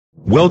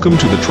Welcome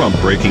to the Trump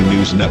Breaking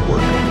News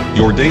Network,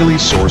 your daily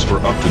source for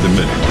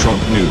up-to-the-minute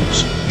Trump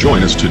news.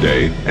 Join us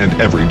today and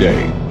every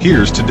day.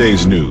 Here's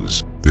today's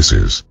news. This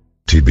is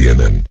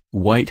TBNN.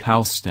 White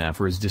House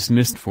staffers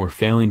dismissed for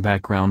failing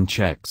background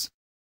checks.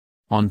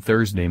 On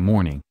Thursday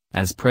morning,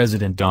 as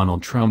President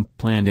Donald Trump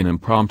planned an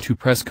impromptu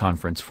press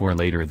conference for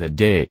later that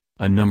day,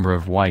 a number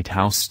of White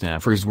House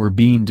staffers were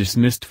being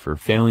dismissed for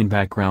failing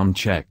background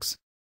checks.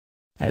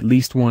 At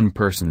least one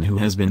person who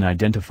has been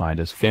identified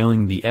as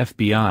failing the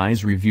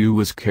FBI's review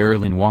was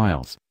Carolyn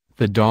Wiles,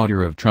 the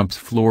daughter of Trump's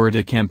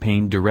Florida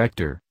campaign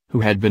director, who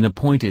had been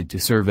appointed to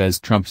serve as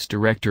Trump's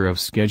director of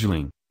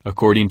scheduling,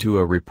 according to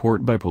a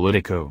report by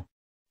Politico.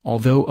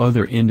 Although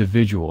other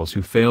individuals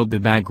who failed the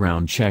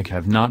background check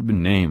have not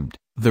been named,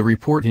 the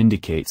report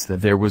indicates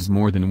that there was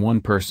more than one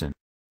person.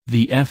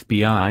 The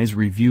FBI's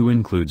review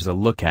includes a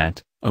look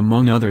at,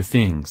 among other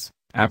things,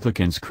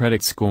 applicants'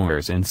 credit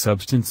scores and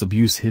substance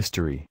abuse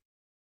history.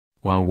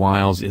 While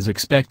Wiles is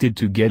expected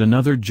to get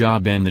another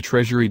job in the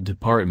Treasury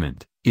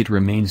Department, it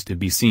remains to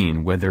be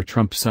seen whether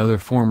Trump's other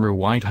former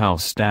White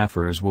House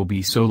staffers will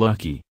be so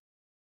lucky.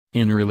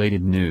 In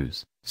related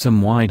news,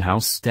 some White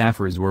House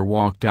staffers were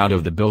walked out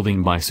of the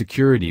building by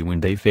security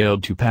when they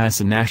failed to pass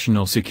a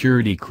national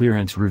security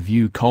clearance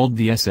review called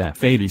the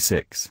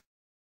SF-86.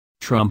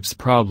 Trump's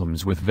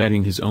problems with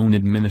vetting his own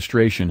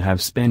administration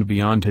have spanned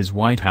beyond his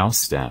White House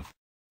staff.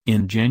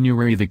 In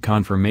January, the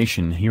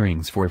confirmation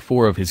hearings for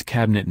 4 of his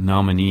cabinet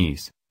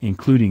nominees,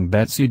 including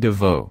Betsy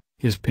DeVos,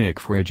 his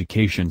pick for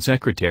Education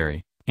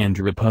Secretary,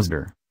 Andrew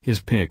Puzder, his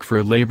pick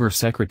for Labor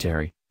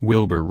Secretary,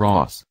 Wilbur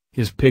Ross,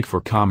 his pick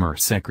for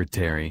Commerce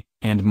Secretary,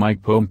 and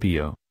Mike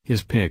Pompeo,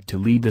 his pick to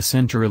lead the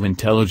Central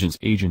Intelligence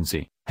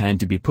Agency, had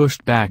to be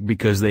pushed back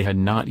because they had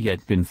not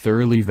yet been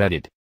thoroughly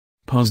vetted.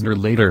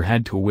 Puzder later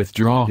had to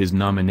withdraw his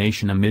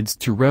nomination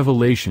amidst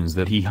revelations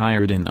that he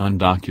hired an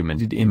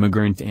undocumented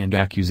immigrant and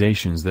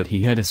accusations that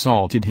he had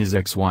assaulted his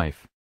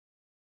ex-wife.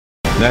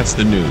 That's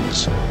the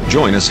news.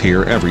 Join us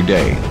here every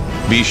day.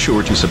 Be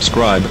sure to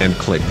subscribe and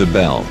click the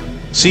bell.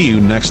 See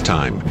you next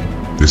time.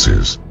 This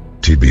is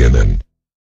TBNN.